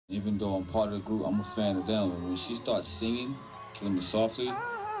Even though I'm part of the group, I'm a fan of them. And when she starts singing, killing me softly,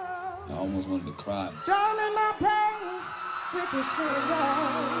 I almost wanted to cry. Strumming my pain with his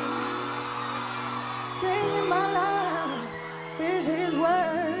fingers, singing my life with his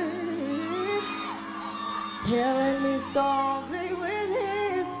words, killing me softly with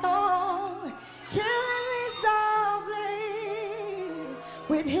his song, killing me softly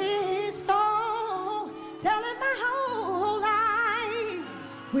with his song, telling my whole life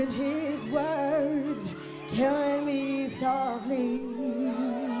with his words, killing me softly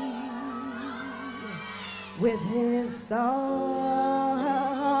with his song.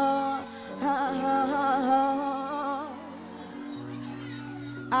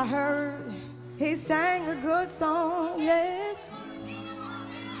 I heard he sang a good song, yes.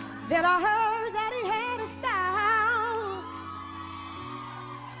 Then I heard that he had a style,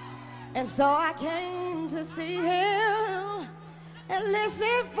 and so I came to see him and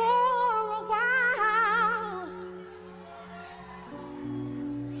listen for a while.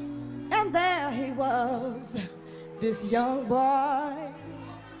 And there he was, this young boy,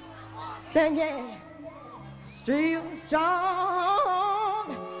 singing still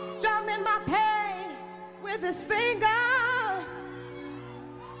strong, strumming my pain with his fingers,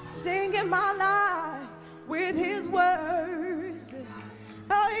 singing my life with his words.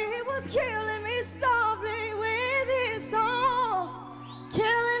 Oh, he was killing me softly with his song,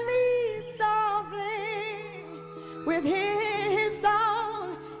 killing me softly with his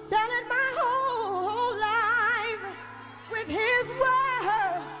song, telling my whole life with his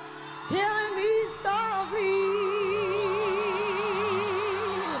word, killing me softly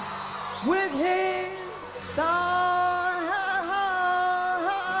with his song.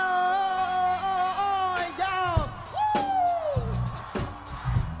 Y'all.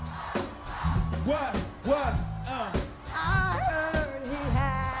 What? I heard he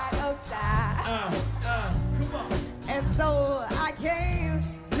had a style. Come on. And so I came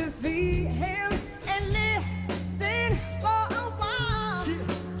to see him and listen for a while.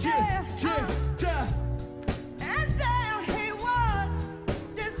 Yeah. And there he was,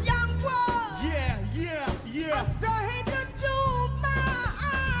 this young boy, Yeah. a stranger to my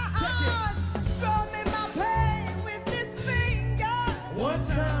eyes, strumming my pain with his fingers, One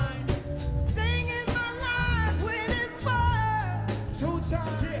time, singing my life with his words, 2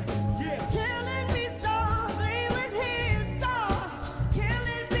 times, yeah. killing me softly with his song,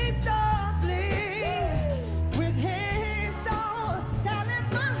 killing me softly with his song, telling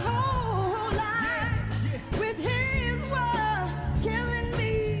my whole life with his words, killing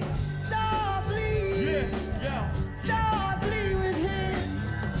me softly, softly with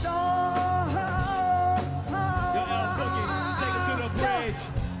his song. Yo, L Boogie, take it to the bridge.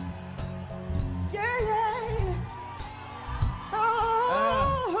 Yeah.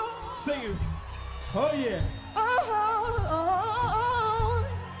 Oh. Sing it. Oh yeah.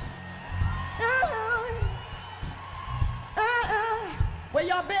 Where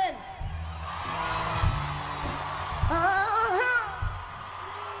y'all been?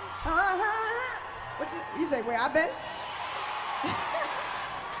 What you say? Where I been?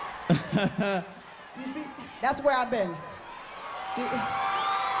 You see, that's where I've been. See,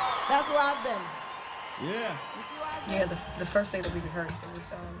 that's where I've been. Yeah. You see where I've been? Yeah, the first day that we rehearsed, it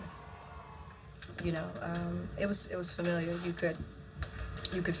was, it was familiar. You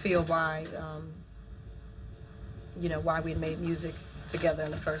could feel why, why we had made music together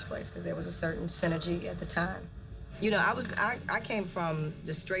in the first place, because there was a certain synergy at the time. I came from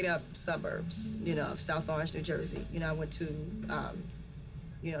the straight up suburbs, of South Orange, New Jersey. I went to,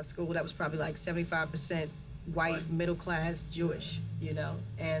 school that was probably like 75% white, middle class, Jewish,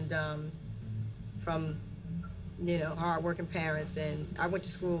 and from hard-working parents. And I went to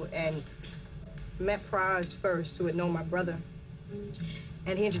school and met Praz first, who had known my brother,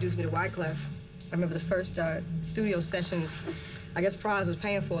 and he introduced me to Wyclef. I remember the first studio sessions, I guess Praz was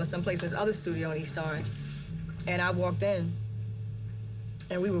paying for someplace in his other studio in East Orange, and I walked in,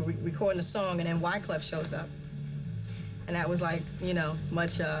 and we were recording a song, and then Wyclef shows up, and that was like,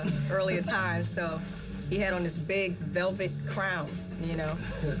 much earlier times, so he had on this big velvet crown,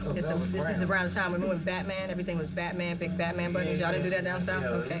 This is around the time when we went Batman. Everything was Batman, big Batman buttons. Y'all didn't do that down south?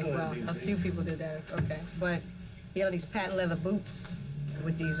 Okay, well, a few people did that, okay. But he had on these patent leather boots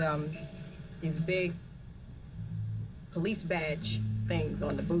with these big police badge things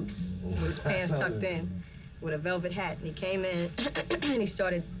on the boots, with his pants tucked in, with a velvet hat. And he came in and he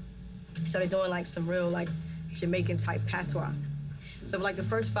started doing like some real like Jamaican type patois. So for like the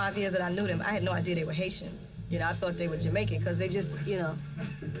first 5 years that I knew them, I had no idea they were Haitian. I thought they were Jamaican because they just, they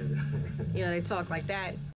talk like that.